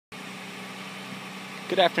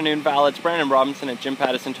Good afternoon, Val. It's Brandon Robinson at Jim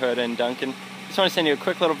Pattison Toyota in Duncan. Just want to send you a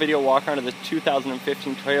quick little video walk around of the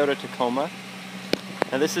 2015 Toyota Tacoma.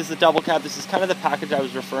 Now this is the double cab. This is kind of the package I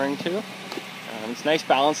was referring to. It's nice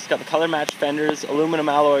balance. It's got the color matched fenders, aluminum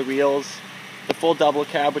alloy wheels, the full double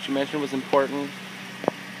cab, which you mentioned was important.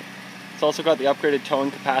 It's also got the upgraded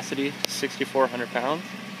towing capacity to 6,400 pounds.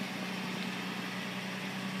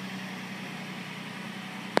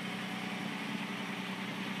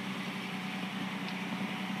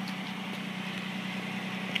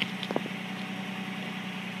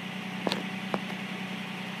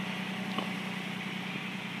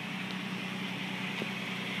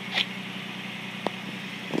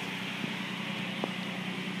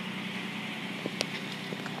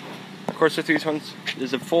 Of course, with these ones,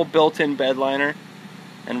 there's a full built-in bed liner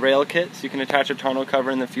and rail kit, so you can attach a tonneau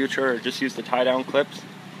cover in the future or just use the tie-down clips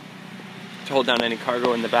to hold down any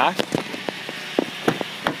cargo in the back.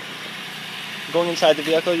 Going inside the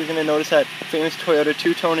vehicle, you're going to notice that famous Toyota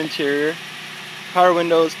two-tone interior, power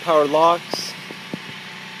windows, power locks,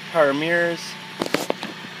 power mirrors,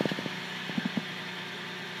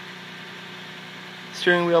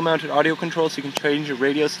 steering wheel mounted audio controls so you can change your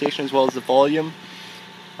radio station as well as the volume.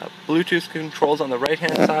 Bluetooth controls on the right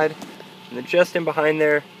hand side, and then just in behind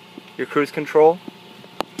there, your cruise control.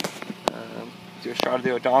 Do a shot of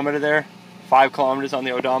the odometer there, 5 kilometers on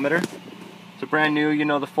the odometer. So brand new, you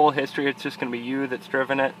know the full history, it's just going to be you that's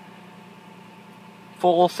driven it.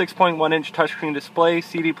 Full 6.1 inch touchscreen display,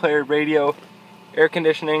 CD player, radio, air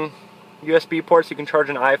conditioning, USB ports, you can charge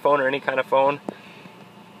an iPhone or any kind of phone.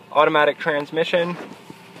 Automatic transmission.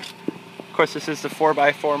 Of course, this is the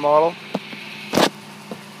 4x4 model.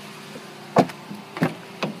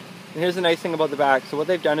 And here's the nice thing about the back. So what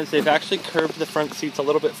they've done is they've actually curved the front seats a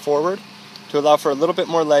little bit forward to allow for a little bit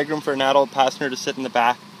more legroom for an adult passenger to sit in the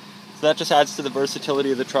back. So that just adds to the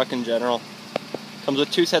versatility of the truck in general. Comes with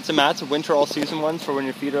 2 sets of mats, winter all-season ones for when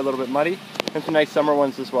your feet are a little bit muddy, and some nice summer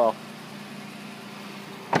ones as well.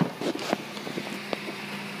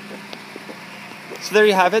 So there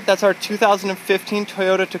you have it. That's our 2015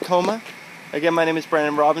 Toyota Tacoma. Again, my name is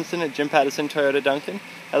Brandon Robinson at Jim Pattison Toyota Duncan.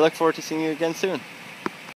 I look forward to seeing you again soon.